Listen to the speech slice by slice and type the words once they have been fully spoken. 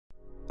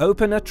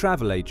Open a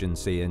travel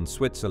agency in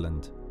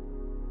Switzerland.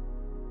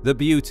 The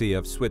beauty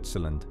of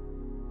Switzerland.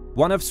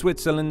 One of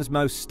Switzerland's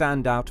most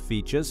standout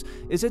features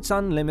is its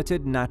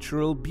unlimited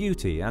natural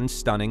beauty and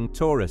stunning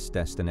tourist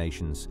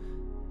destinations.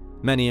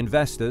 Many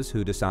investors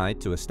who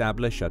decide to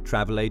establish a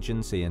travel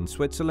agency in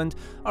Switzerland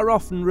are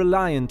often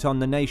reliant on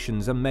the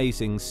nation's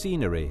amazing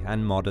scenery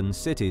and modern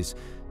cities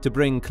to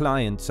bring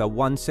clients a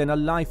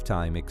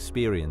once-in-a-lifetime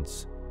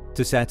experience.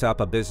 To set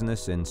up a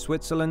business in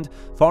Switzerland,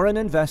 foreign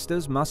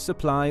investors must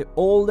supply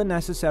all the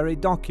necessary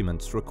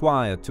documents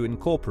required to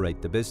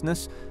incorporate the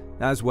business,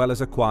 as well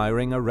as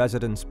acquiring a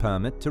residence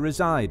permit to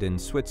reside in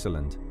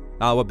Switzerland.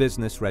 Our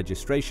business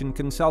registration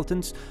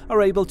consultants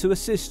are able to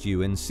assist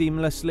you in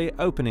seamlessly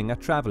opening a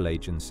travel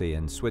agency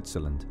in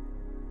Switzerland.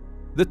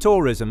 The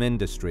tourism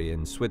industry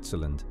in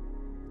Switzerland.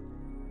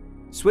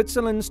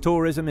 Switzerland's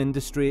tourism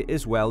industry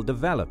is well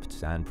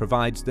developed and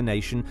provides the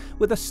nation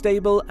with a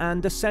stable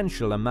and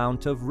essential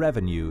amount of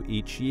revenue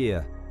each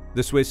year.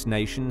 The Swiss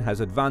nation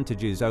has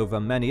advantages over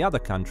many other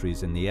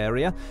countries in the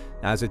area,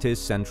 as it is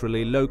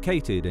centrally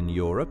located in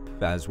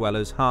Europe, as well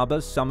as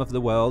harbours some of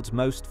the world's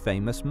most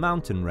famous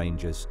mountain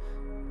ranges.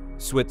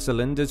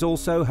 Switzerland is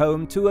also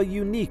home to a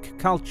unique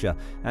culture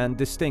and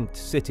distinct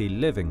city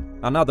living,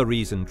 another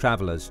reason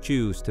travellers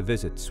choose to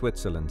visit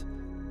Switzerland.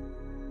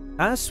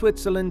 As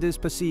Switzerland is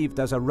perceived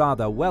as a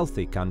rather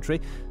wealthy country,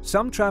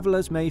 some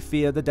travellers may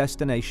fear the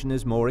destination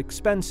is more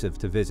expensive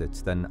to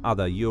visit than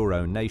other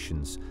Euro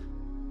nations.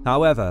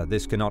 However,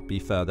 this cannot be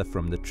further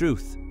from the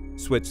truth.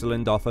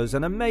 Switzerland offers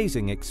an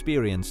amazing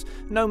experience,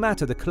 no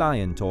matter the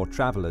client or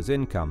traveller's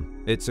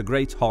income. It's a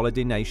great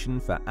holiday nation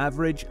for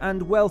average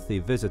and wealthy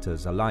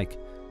visitors alike.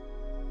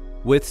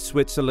 With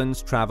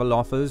Switzerland's travel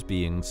offers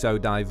being so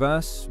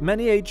diverse,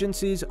 many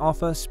agencies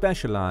offer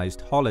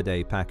specialized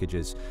holiday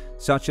packages,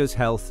 such as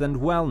health and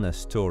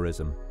wellness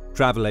tourism.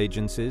 Travel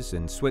agencies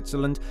in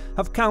Switzerland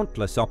have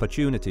countless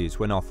opportunities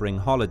when offering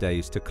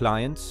holidays to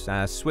clients,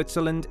 as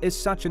Switzerland is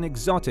such an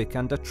exotic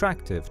and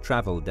attractive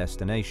travel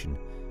destination.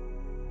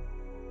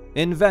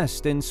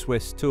 Invest in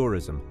Swiss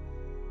tourism.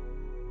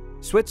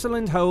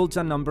 Switzerland holds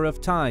a number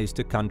of ties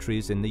to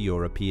countries in the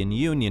European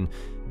Union,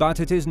 but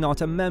it is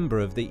not a member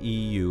of the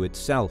EU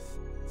itself.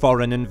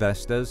 Foreign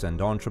investors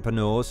and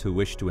entrepreneurs who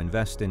wish to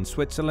invest in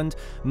Switzerland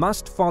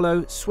must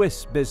follow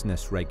Swiss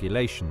business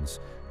regulations,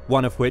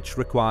 one of which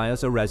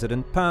requires a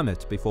resident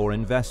permit before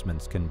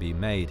investments can be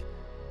made.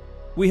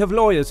 We have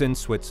lawyers in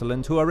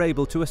Switzerland who are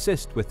able to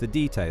assist with the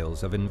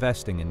details of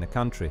investing in the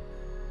country.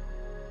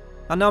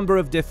 A number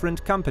of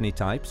different company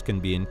types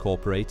can be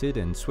incorporated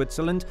in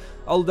Switzerland,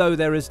 although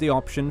there is the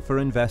option for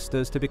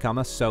investors to become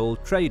a sole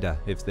trader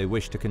if they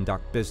wish to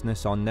conduct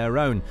business on their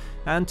own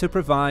and to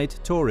provide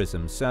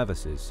tourism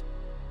services.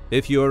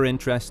 If you are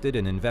interested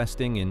in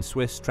investing in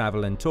Swiss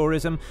travel and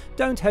tourism,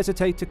 don't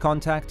hesitate to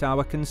contact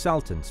our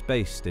consultants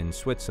based in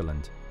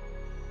Switzerland.